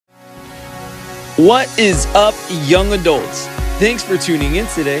What is up, young adults? Thanks for tuning in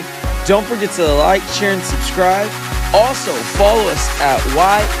today. Don't forget to like, share, and subscribe. Also, follow us at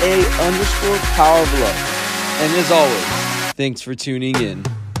YA_Power of Love. And as always, thanks for tuning in.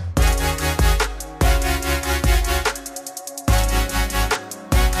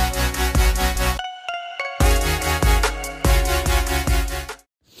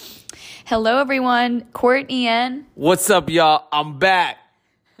 Hello, everyone. Courtney and What's up, y'all? I'm back.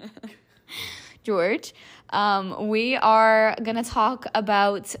 George. We are going to talk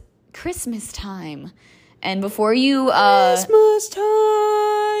about Christmas time. And before you... Christmas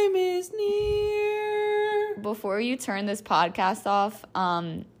time is near. Before you turn this podcast off,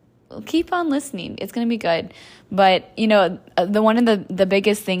 keep on listening. It's going to be good. But, you know, one of the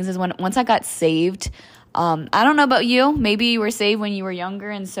biggest things is once I got saved... I don't know about you. Maybe you were saved when you were younger,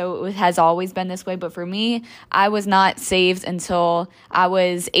 and so it has always been this way. But for me, I was not saved until I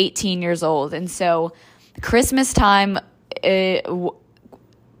was 18 years old. And so Christmas time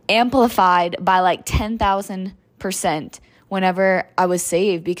amplified by like 10,000% whenever I was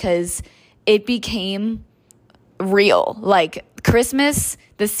saved, because it became real. Like Christmas,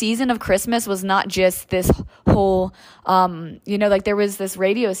 the season of Christmas was not just this whole, like there was this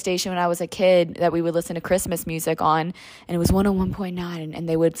radio station when I was a kid that we would listen to Christmas music on, and it was 101.9, and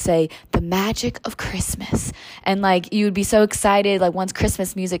they would say the magic of Christmas. And like, you would be so excited, like once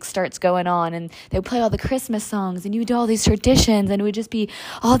Christmas music starts going on, and they would play all the Christmas songs, and you would do all these traditions, and it would just be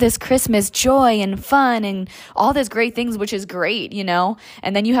all this Christmas joy and fun and all these great things, which is great, you know?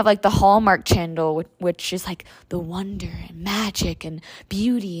 And then you have like the Hallmark Channel, which is like the wonder and magic and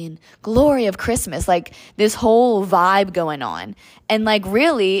beauty and glory of Christmas, like this whole vibe going on. And like,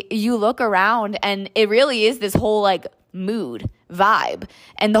 really, you look around and it really is this whole like mood vibe,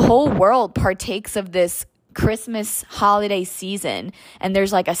 and the whole world partakes of this Christmas holiday season. And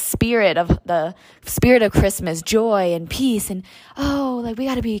there's like the spirit of Christmas, joy and peace, and like we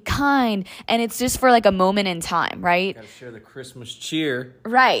got to be kind, and it's just for like a moment in time, right? Gotta share the Christmas cheer,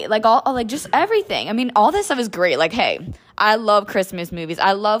 right? Like all like just everything. I mean, all this stuff is great. Like, hey, I love Christmas movies.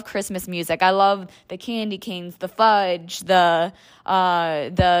 I love Christmas music. I love the candy canes, the fudge, the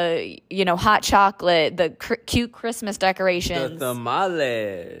hot chocolate, the cute Christmas decorations, the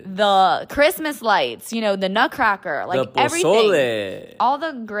tamales, the Christmas lights, the nutcracker, like the everything, all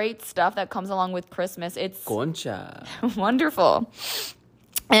the great stuff that comes along with Christmas. It's concha, wonderful.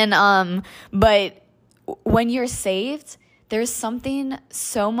 And but when you're saved, there's something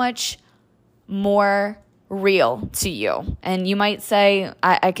so much more real to you. And you might say,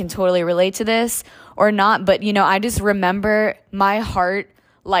 I can totally relate to this or not, but I just remember my heart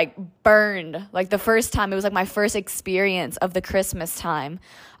like burned. Like the first time, it was like my first experience of the Christmas time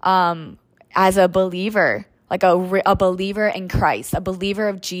as a believer, like a believer in Christ, a believer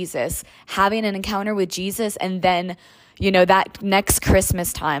of Jesus, having an encounter with Jesus, and then that next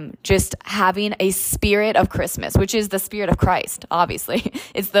Christmas time, just having a spirit of Christmas, which is the spirit of Christ, obviously.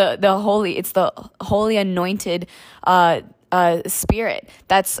 It's the holy anointed spirit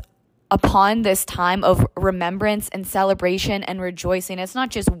that's upon this time of remembrance and celebration and rejoicing. It's not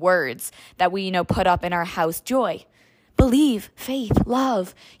just words that we, put up in our house. Joy, believe, faith,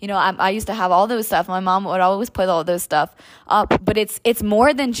 love. I used to have all those stuff. My mom would always put all those stuff up, but it's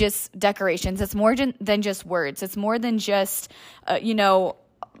more than just decorations. It's more than just words. It's more than just,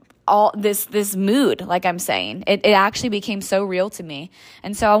 all this mood, like I'm saying. It actually became so real to me.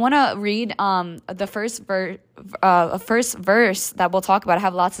 And so I want to read the first verse that we'll talk about. I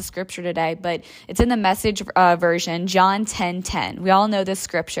have lots of scripture today, but it's in the Message version, John 10:10. We all know this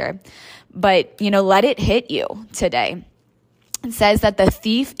scripture, but let it hit you today. It says that the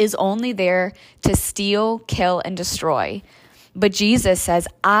thief is only there to steal, kill, and destroy. But Jesus says,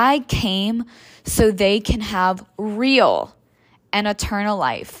 I came so they can have real and eternal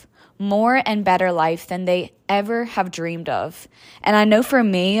life, more and better life than they ever have dreamed of. And I know for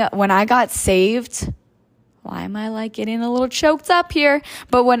me, when I got saved, why am I like getting a little choked up here?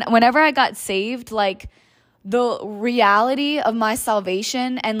 But whenever I got saved, like the reality of my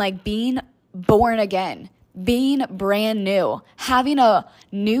salvation and like being born again, being brand new, having a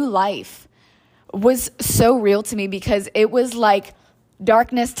new life was so real to me, because it was like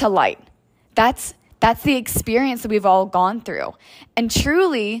darkness to light. That's the experience that we've all gone through. And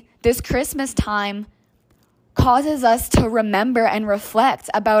truly, this Christmas time causes us to remember and reflect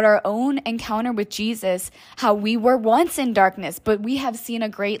about our own encounter with Jesus, how we were once in darkness, but we have seen a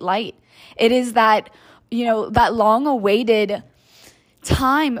great light. It is that, that long-awaited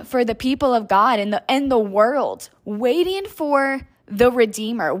time for the people of God and the world, waiting for the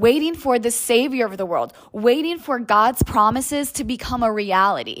Redeemer, waiting for the Savior of the world, waiting for God's promises to become a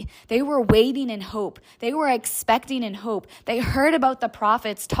reality. They were waiting in hope. They were expecting in hope. They heard about the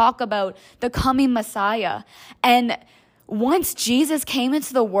prophets talk about the coming Messiah. And once Jesus came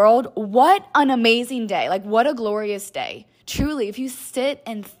into the world, what an amazing day. Like, what a glorious day. Truly, if you sit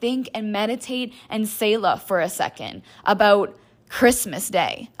and think and meditate and Selah for a second about Christmas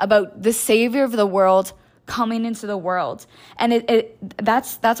Day, about the Savior of the world coming into the world. And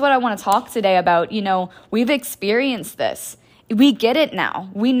that's what I want to talk today about. You know, we've experienced this. We get it now.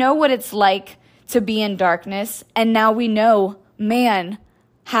 We know what it's like to be in darkness. And now we know, man,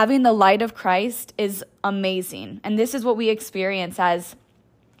 having the light of Christ is amazing. And this is what we experience as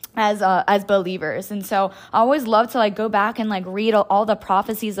believers. And so I always love to like go back and like read all the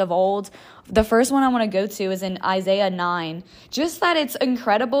prophecies of old. The first one I want to go to is in Isaiah 9. Just that it's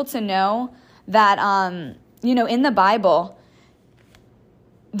incredible to know that, you know, in the Bible,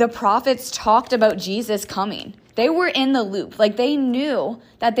 the prophets talked about Jesus coming. They were in the loop. Like, they knew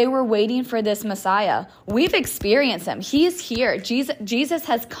that they were waiting for this Messiah. We've experienced him. He's here. Jesus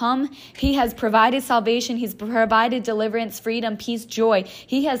has come. He has provided salvation. He's provided deliverance, freedom, peace, joy.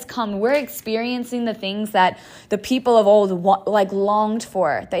 He has come. We're experiencing the things that the people of old longed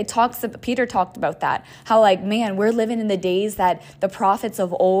for. Peter talked about that. How like, man, we're living in the days that the prophets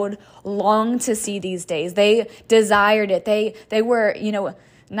of old longed to see these days. They desired it. They were, you know,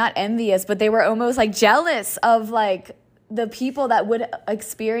 not envious, but they were almost like jealous of like the people that would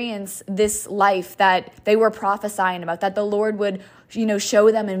experience this life that they were prophesying about, that the Lord would, you know, show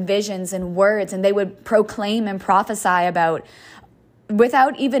them in visions and words, and they would proclaim and prophesy about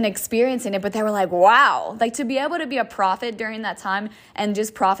without even experiencing it. But they were like, wow, like to be able to be a prophet during that time and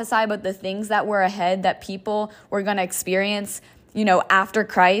just prophesy about the things that were ahead that people were going to experience, you know, after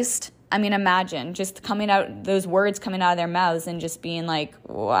Christ. I mean, imagine just those words coming out of their mouths and just being like,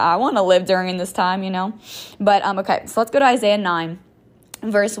 well, I want to live during this time, you know? But, okay, so let's go to Isaiah 9,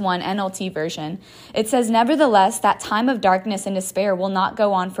 verse 1, NLT version. It says, nevertheless, that time of darkness and despair will not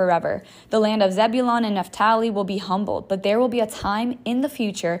go on forever. The land of Zebulun and Naphtali will be humbled, but there will be a time in the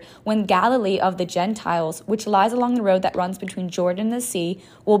future when Galilee of the Gentiles, which lies along the road that runs between Jordan and the sea,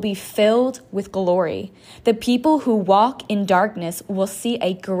 will be filled with glory. The people who walk in darkness will see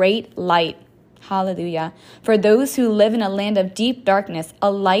a great light. Hallelujah. For those who live in a land of deep darkness,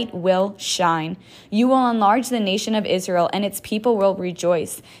 a light will shine. You will enlarge the nation of Israel, and its people will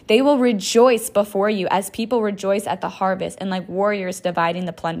rejoice. They will rejoice before you as people rejoice at the harvest and like warriors dividing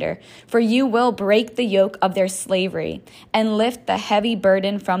the plunder. For you will break the yoke of their slavery and lift the heavy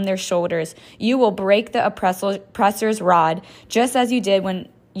burden from their shoulders. You will break the oppressor's rod, just as you did when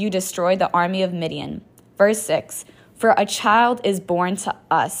you destroyed the army of Midian. Verse 6, for a child is born to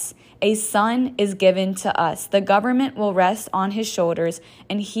us. A son is given to us. The government will rest on his shoulders,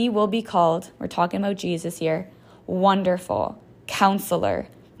 and he will be called, we're talking about Jesus here, Wonderful, Counselor,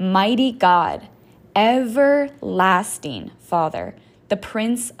 Mighty God, Everlasting Father, the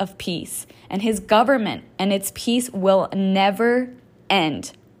Prince of Peace. And his government and its peace will never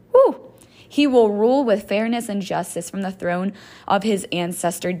end. Woo! He will rule with fairness and justice from the throne of his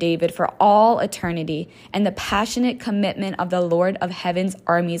ancestor David for all eternity, and the passionate commitment of the Lord of heaven's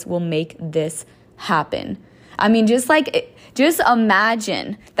armies will make this happen. I mean, just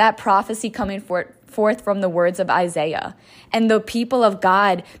imagine that prophecy coming forth from the words of Isaiah, and the people of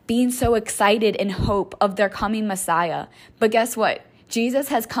God being so excited in hope of their coming Messiah. But guess what? Jesus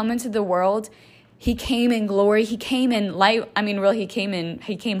has come into the world. He came in glory. He came in light. I mean, really, he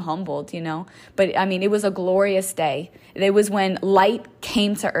came humbled, you know. But I mean, it was a glorious day. It was when light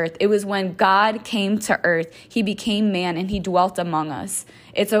came to earth. It was when God came to earth. He became man and he dwelt among us.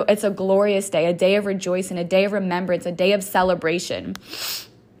 It's a glorious day, a day of rejoicing, a day of remembrance, a day of celebration.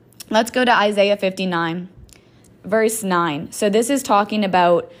 Let's go to Isaiah 59, verse 9. So this is talking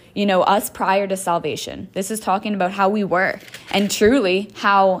about, you know, us prior to salvation. This is talking about how we were, and truly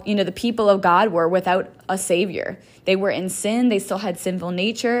how, you know, the people of God were without a savior. They were in sin. They still had sinful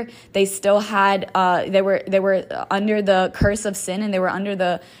nature. They still had, they were under the curse of sin, and they were under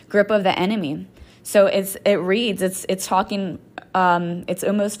the grip of the enemy. So it's talking, it's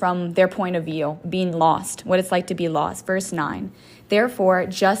almost from their point of view, being lost, what it's like to be lost. Verse 9, therefore,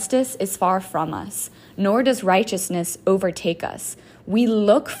 justice is far from us, nor does righteousness overtake us. We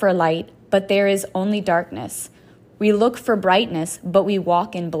look for light, but there is only darkness. We look for brightness, but we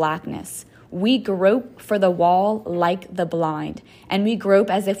walk in blackness. We grope for the wall like the blind, and we grope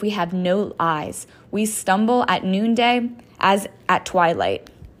as if we have no eyes. We stumble at noonday as at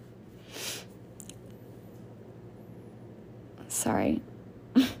twilight. Sorry.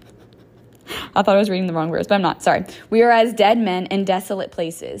 I thought I was reading the wrong verse, but I'm not. Sorry. We are as dead men in desolate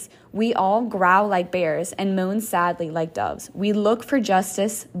places. We all growl like bears and moan sadly like doves. We look for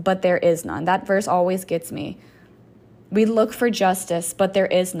justice, but there is none. That verse always gets me. We look for justice, but there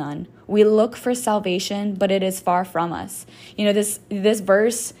is none. We look for salvation, but it is far from us. This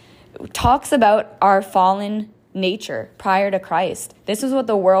verse talks about our fallen nature prior to Christ. This is what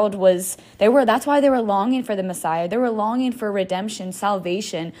the world was. That's why they were longing for the Messiah. They were longing for redemption,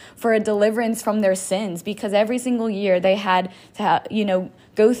 salvation, for a deliverance from their sins, because every single year they had to,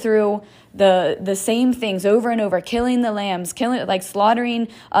 go through the same things over and over, killing the lambs, slaughtering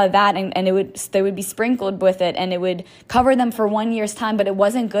that, and they would be sprinkled with it, and it would cover them for 1 year's time, but it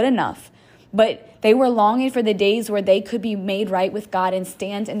wasn't good enough. But they were longing for the days where they could be made right with God and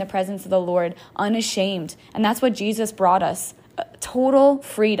stand in the presence of the Lord unashamed. And that's what Jesus brought us, total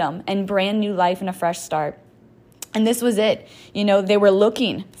freedom and brand new life and a fresh start. And this was it. They were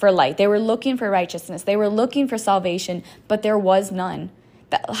looking for light. They were looking for righteousness. They were looking for salvation, but there was none.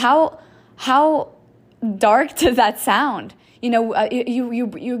 How dark does that sound?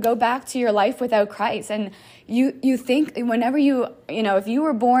 You go back to your life without Christ, and you think whenever if you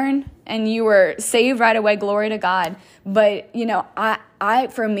were born and you were saved right away, glory to God. But I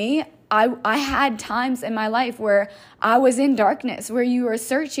had times in my life where I was in darkness, where you were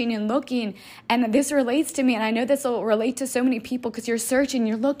searching and looking, and this relates to me, and I know this will relate to so many people, because you're searching,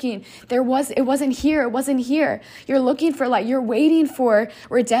 you're looking. It wasn't here. You're looking for light. You're waiting for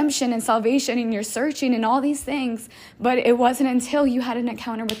redemption and salvation, and you're searching and all these things, but it wasn't until you had an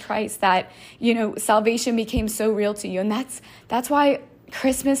encounter with Christ that salvation became so real to you, and that's why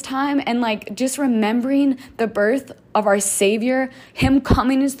Christmas time and just remembering the birth of our Savior, him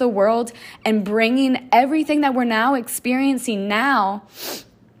coming into the world and bringing everything that we're now experiencing now,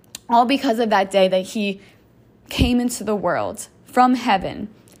 all because of that day that he came into the world from heaven.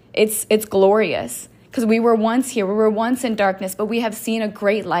 It's glorious, because we were once here, we were once in darkness, but we have seen a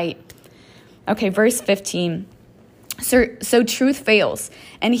great light. Okay, verse 15. So truth fails,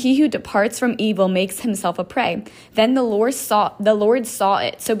 and he who departs from evil makes himself a prey. Then the Lord saw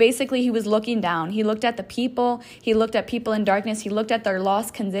it. So basically, he was looking down. He looked at the people. He looked at people in darkness. He looked at their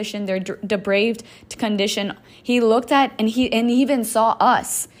lost condition, their depraved condition. He looked at and he even saw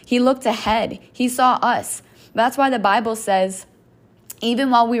us. He looked ahead. He saw us. That's why the Bible says, even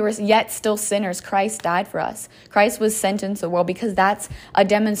while we were yet still sinners, Christ died for us. Christ was sent into the world, because that's a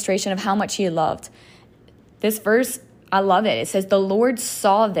demonstration of how much he loved. This verse, I love it. It says, the Lord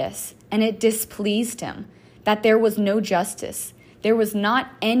saw this, and it displeased him, that there was no justice. There was not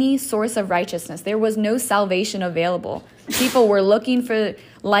any source of righteousness. There was no salvation available. People were looking for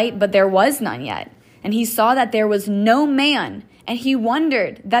light, but there was none yet. And he saw that there was no man, and he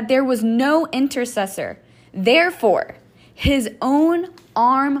wondered that there was no intercessor. Therefore, his own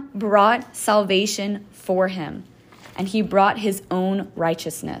arm brought salvation for him, and he brought his own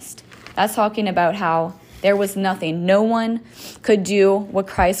righteousness. That's talking about how there was nothing. No one could do what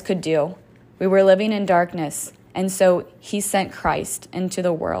Christ could do. We were living in darkness, and so he sent Christ into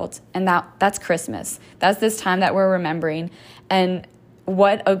the world, and that's Christmas. That's this time that we're remembering, and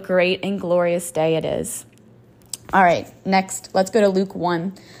what a great and glorious day it is. All right, next, let's go to Luke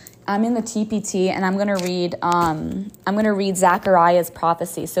 1. I'm in the TPT, and I'm going to read Zechariah's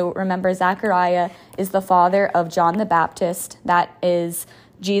prophecy. So remember, Zechariah is the father of John the Baptist. That is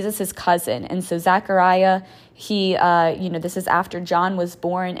Jesus' cousin. And so Zechariah, this is after John was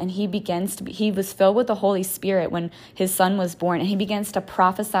born, and he was filled with the Holy Spirit when his son was born, and he begins to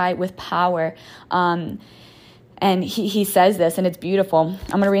prophesy with power. And he says this, and it's beautiful.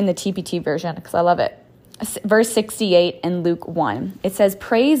 I'm going to read in the TPT version because I love it. Verse 68 in Luke 1. It says,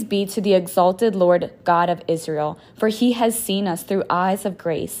 "Praise be to the exalted Lord God of Israel, for he has seen us through eyes of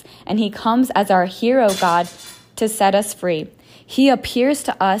grace, and he comes as our hero God to set us free. He appears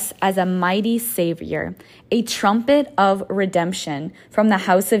to us as a mighty Savior, a trumpet of redemption from the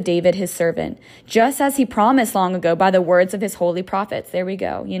house of David, his servant, just as he promised long ago by the words of his holy prophets." There we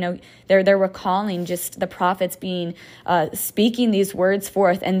go. They're recalling just the prophets being speaking these words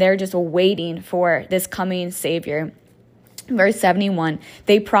forth, and they're just waiting for this coming Savior. Verse 71,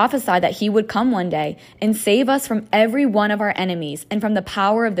 "They prophesied that he would come one day and save us from every one of our enemies and from the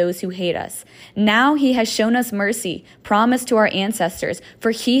power of those who hate us. Now he has shown us mercy, promised to our ancestors,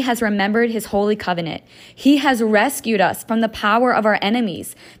 for he has remembered his holy covenant. He has rescued us from the power of our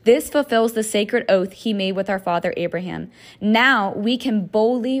enemies. This fulfills the sacred oath he made with our father Abraham. Now we can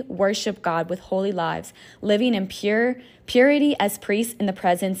boldly worship God with holy lives, living in purity as priests in the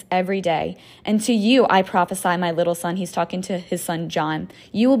presence every day. And to you I prophesy, my little son," he's talking to his son John,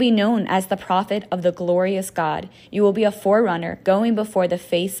 "you will be known as the prophet of the glorious God. You will be a forerunner going before the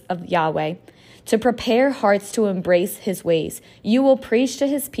face of Yahweh. to prepare hearts to embrace his ways. You will preach to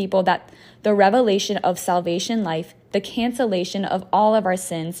his people that the revelation of salvation life, the cancellation of all of our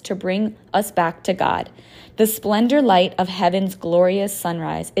sins to bring us back to God. The splendor light of heaven's glorious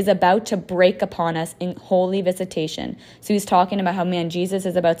sunrise is about to break upon us in holy visitation. So he's talking about how, man, Jesus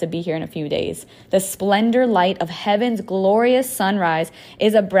is about to be here in a few days. The splendor light of heaven's glorious sunrise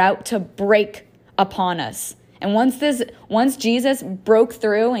is about to break upon us. And once Jesus broke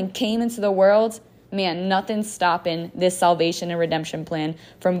through and came into the world, man, nothing's stopping this salvation and redemption plan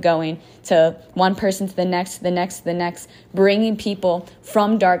from going to one person to the next, to the next, to the next, bringing people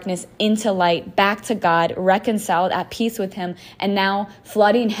from darkness into light, back to God, reconciled, at peace with him, and now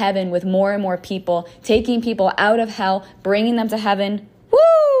flooding heaven with more and more people, taking people out of hell, bringing them to heaven.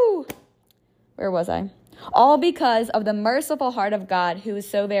 Woo! Where was I? All because of the merciful heart of God, who is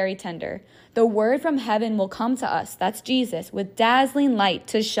so very tender. The word from heaven will come to us, that's Jesus, with dazzling light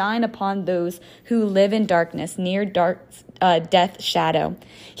to shine upon those who live in darkness, near death's shadow.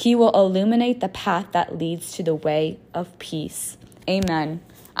 He will illuminate the path that leads to the way of peace. Amen.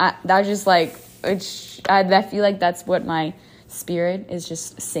 I feel like that's what my spirit is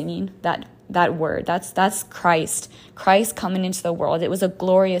just singing, that word. That's Christ coming into the world. It was a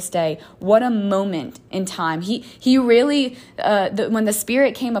glorious day. What a moment in time. He really when the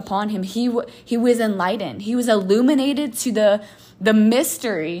Spirit came upon him, he was enlightened. He was illuminated to the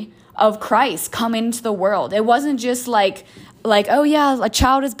mystery of Christ coming into the world. It wasn't just like oh yeah, a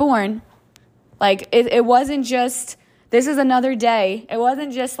child is born. Like it wasn't just, this is another day. It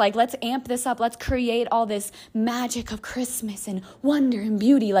wasn't just like, let's amp this up. Let's create all this magic of Christmas and wonder and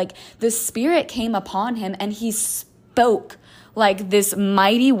beauty. Like, the Spirit came upon him and he spoke like this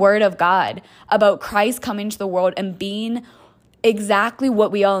mighty word of God about Christ coming to the world and being exactly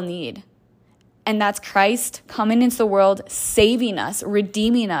what we all need. And that's Christ coming into the world, saving us,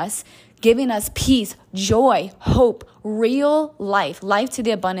 redeeming us, giving us peace, joy, hope, real life to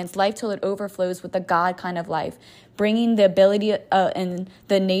the abundance, life till it overflows with the God kind of life, bringing the ability and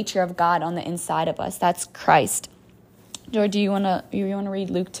the nature of God on the inside of us. That's Christ. George, you wanna read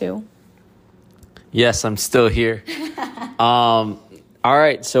Luke 2? Yes, I'm still here. All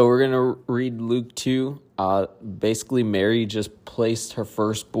right, so we're gonna read Luke 2. Basically, Mary just placed her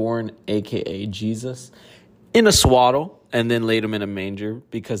firstborn, aka Jesus, in a swaddle and then laid him in a manger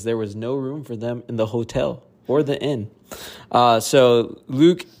because there was no room for them in the hotel or the inn. So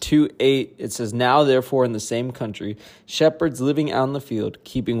Luke 2:8, it says, "Now therefore in the same country, shepherds living out in the field,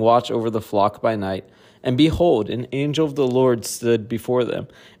 keeping watch over the flock by night. And behold, an angel of the Lord stood before them,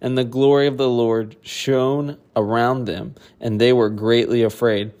 and the glory of the Lord shone around them, and they were greatly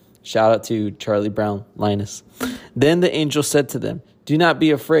afraid." Shout out to Charlie Brown, Linus. "Then the angel said to them, 'Do not be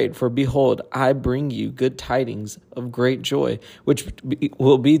afraid, for behold, I bring you good tidings of great joy, which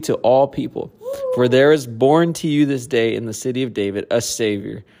will be to all people. For there is born to you this day in the city of David a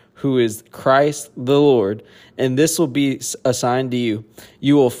Savior, who is Christ the Lord. And this will be a sign to you.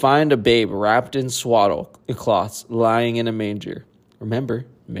 You will find a babe wrapped in swaddle cloths, lying in a manger.'" Remember,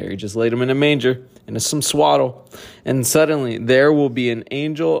 Mary just laid him in a manger and some swaddle. "And suddenly there will be an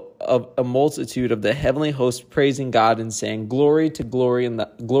angel of a multitude of the heavenly host praising God and saying, glory to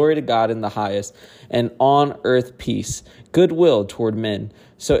God in the highest, and on earth peace, goodwill toward men."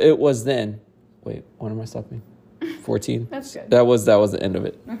 So it was then. Wait, when am I stopping? 14. That's good. That was the end of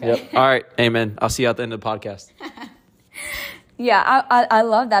it. Okay. Yep. All right. Amen. I'll see you at the end of the podcast. Yeah, I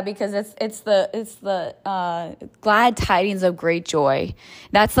love that because it's the glad tidings of great joy.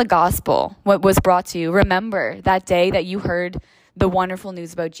 That's the gospel, what was brought to you. Remember that day that you heard the wonderful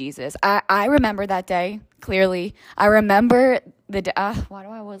news about Jesus. I remember that day clearly. I remember the day. Why do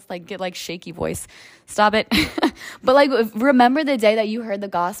I always get shaky voice? Stop it. But remember the day that you heard the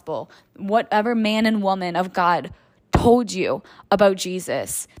gospel. Whatever man and woman of God told you about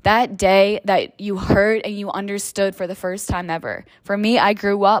Jesus, that day that you heard and you understood for the first time ever. For me, I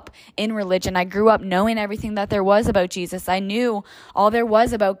grew up in religion. I grew up knowing everything that there was about Jesus. I knew all there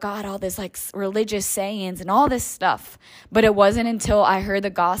was about God, all this religious sayings and all this stuff. But it wasn't until I heard the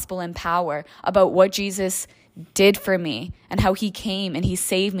gospel in power about what Jesus did for me and how he came and he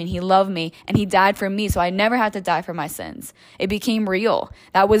saved me and he loved me and he died for me so I never had to die for my sins. It became real.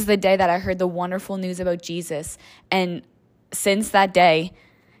 That was the day that I heard the wonderful news about Jesus. And since that day,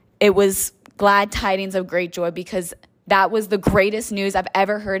 it was glad tidings of great joy because that was the greatest news I've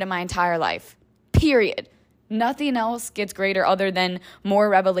ever heard in my entire life. Period. Nothing else gets greater other than more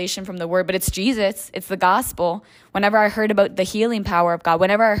revelation from the word, but it's Jesus. It's the gospel. Whenever I heard about the healing power of God,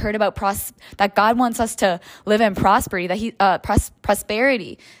 whenever I heard about that God wants us to live in prosperity, that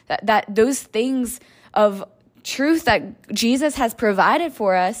prosperity, that those things of truth that Jesus has provided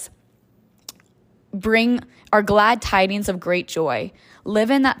for us, bring our glad tidings of great joy.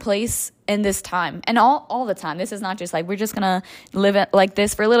 Live in that place in this time and all the time. This is not just like we're just going to live it like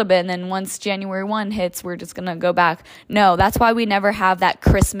this for a little bit and then once January 1 hits, we're just going to go back. No, that's why we never have that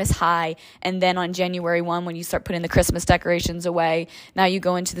Christmas high. And then on January 1, when you start putting the Christmas decorations away, now you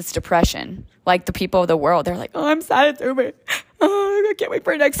go into this depression. Like the people of the world, they're like, oh, I'm sad it's over. Oh, I can't wait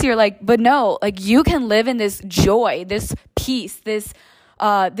for next year. Like, but no, like you can live in this joy, this peace, this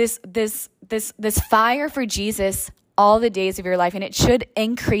fire for Jesus all the days of your life, and it should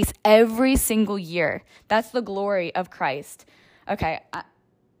increase every single year. That's the glory of Christ. Okay,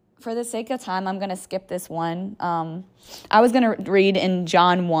 for the sake of time, I'm going to skip this one. I was going to read in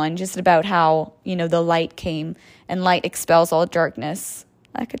John 1 just about how, the light came and light expels all darkness.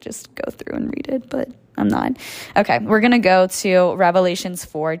 I could just go through and read it, but I'm not. Okay, we're going to go to Revelations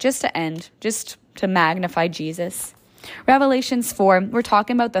 4 just to end, just to magnify Jesus. Revelations 4, we're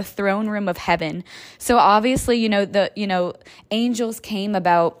talking about the throne room of heaven. So obviously, the angels came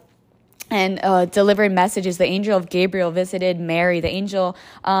about and delivered messages. The angel of Gabriel visited Mary. The angel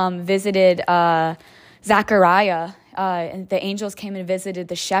visited Zechariah. And the angels came and visited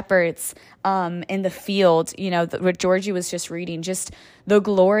the shepherds in the field. What Georgie was just reading, just the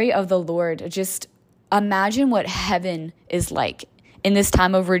glory of the Lord. Just imagine what heaven is like in this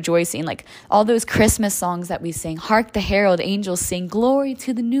time of rejoicing, like all those Christmas songs that we sing, hark the herald angels sing, glory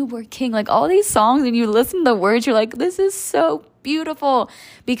to the newborn king, like all these songs, and you listen to the words, you're like, this is so beautiful,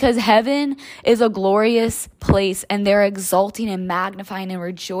 because heaven is a glorious place, and they're exalting and magnifying and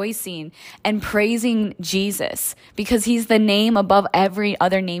rejoicing and praising Jesus, because he's the name above every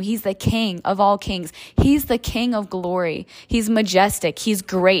other name. He's the King of all kings. He's the King of glory. He's majestic. He's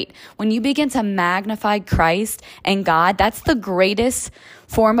great. When you begin to magnify Christ and God, that's the greatest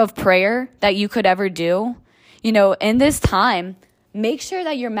form of prayer that you could ever do. In this time, make sure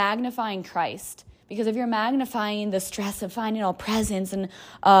that you're magnifying Christ. Because if you're magnifying the stress of finding all presents and,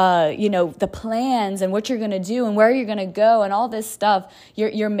 the plans and what you're going to do and where you're going to go and all this stuff,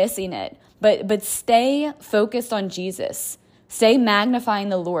 you're missing it. But stay focused on Jesus. Stay magnifying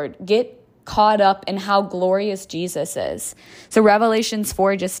the Lord. Get caught up in how glorious Jesus is. So Revelations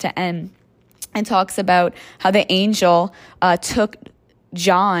 4, just to end, and talks about how the angel took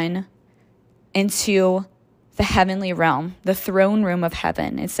John into the heavenly realm, the throne room of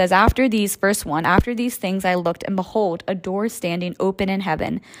heaven. It says, after these things I looked, and behold, a door standing open in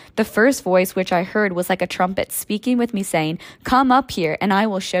heaven. The first voice which I heard was like a trumpet speaking with me, saying, come up here, and I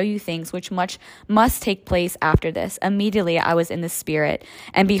will show you things which must take place after this. Immediately I was in the Spirit,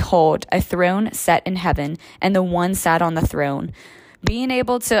 and behold, a throne set in heaven, and the one sat on the throne. Being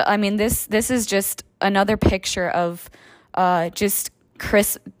able to, this is just another picture of just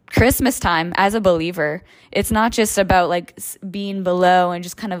Christmas time as a believer. It's not just about like being below and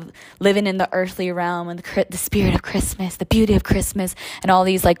just kind of living in the earthly realm and the spirit of Christmas, the beauty of Christmas, and all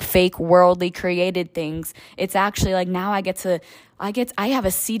these like fake worldly created things. It's actually like now I have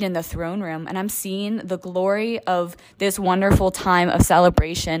a seat in the throne room, and I'm seeing the glory of this wonderful time of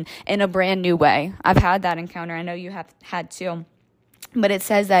celebration in a brand new way. I've had that encounter. I know you have had too. But it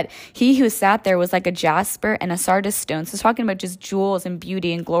says that he who sat there was like a jasper and a sardis stone. So it's talking about just jewels and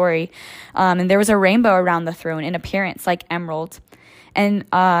beauty and glory. And there was a rainbow around the throne in appearance like emerald. And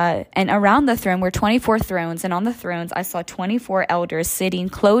around the throne were 24 thrones. And on the thrones I saw 24 elders sitting,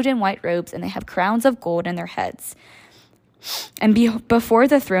 clothed in white robes, and they have crowns of gold in their heads. And before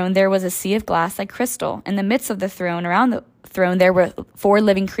the throne there was a sea of glass like crystal. In the midst of the throne, around the throne, there were 4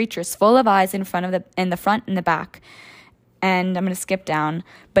 living creatures, full of eyes in the front and the back. And I'm going to skip down,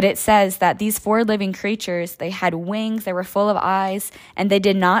 but it says that these 4 living creatures, they had wings, they were full of eyes, and they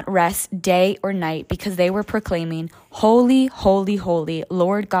did not rest day or night, because they were proclaiming, holy, holy, holy,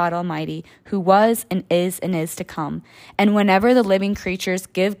 Lord God Almighty, who was and is to come. And whenever the living creatures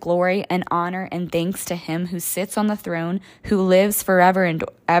give glory and honor and thanks to him who sits on the throne, who lives forever and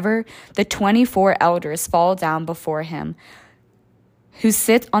ever, the 24 elders fall down before him, who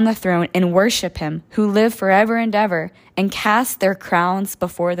sit on the throne, and worship him, who live forever and ever, and cast their crowns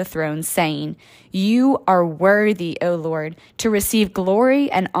before the throne, saying, you are worthy, O Lord, to receive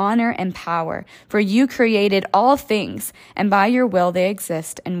glory and honor and power, for you created all things, and by your will they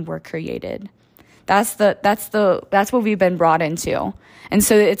exist and were created. That's what we've been brought into. And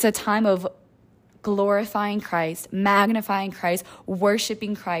so it's a time of glorifying Christ, magnifying Christ,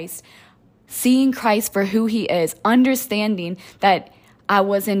 worshiping Christ, seeing Christ for who he is, understanding that I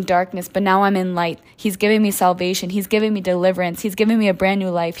was in darkness, but now I'm in light. He's giving me salvation. He's giving me deliverance. He's giving me a brand new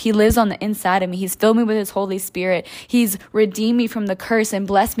life. He lives on the inside of me. He's filled me with his Holy Spirit. He's redeemed me from the curse and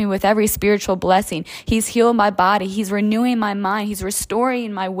blessed me with every spiritual blessing. He's healed my body. He's renewing my mind. He's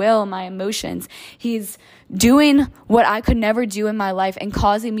restoring my will, my emotions. He's doing what I could never do in my life and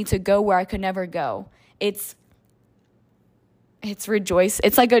causing me to go where I could never go. It's rejoice.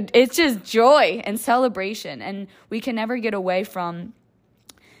 It's just joy and celebration. And we can never get away from,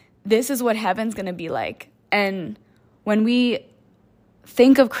 this is what heaven's going to be like. And when we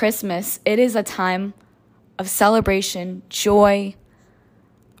think of Christmas, it is a time of celebration, joy,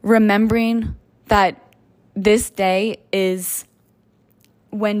 remembering that this day is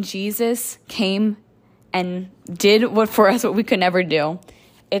when Jesus came and did what we could never do.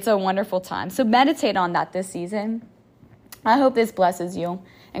 It's a wonderful time. So meditate on that this season. I hope this blesses you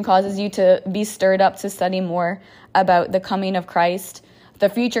and causes you to be stirred up to study more about the coming of Christ, the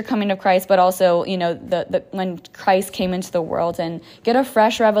future coming of Christ, but also, the when Christ came into the world, and get a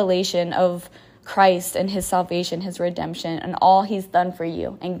fresh revelation of Christ and his salvation, his redemption, and all he's done for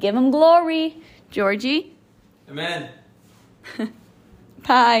you. And give him glory. Georgie? Amen.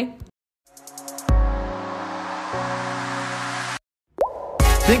 Bye.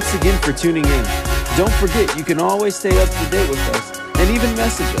 Thanks again for tuning in. Don't forget, you can always stay up to date with us and even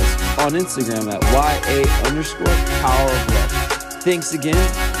message us on Instagram at YA_power of love. Thanks again,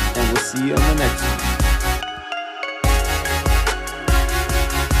 and we'll see you on the next one.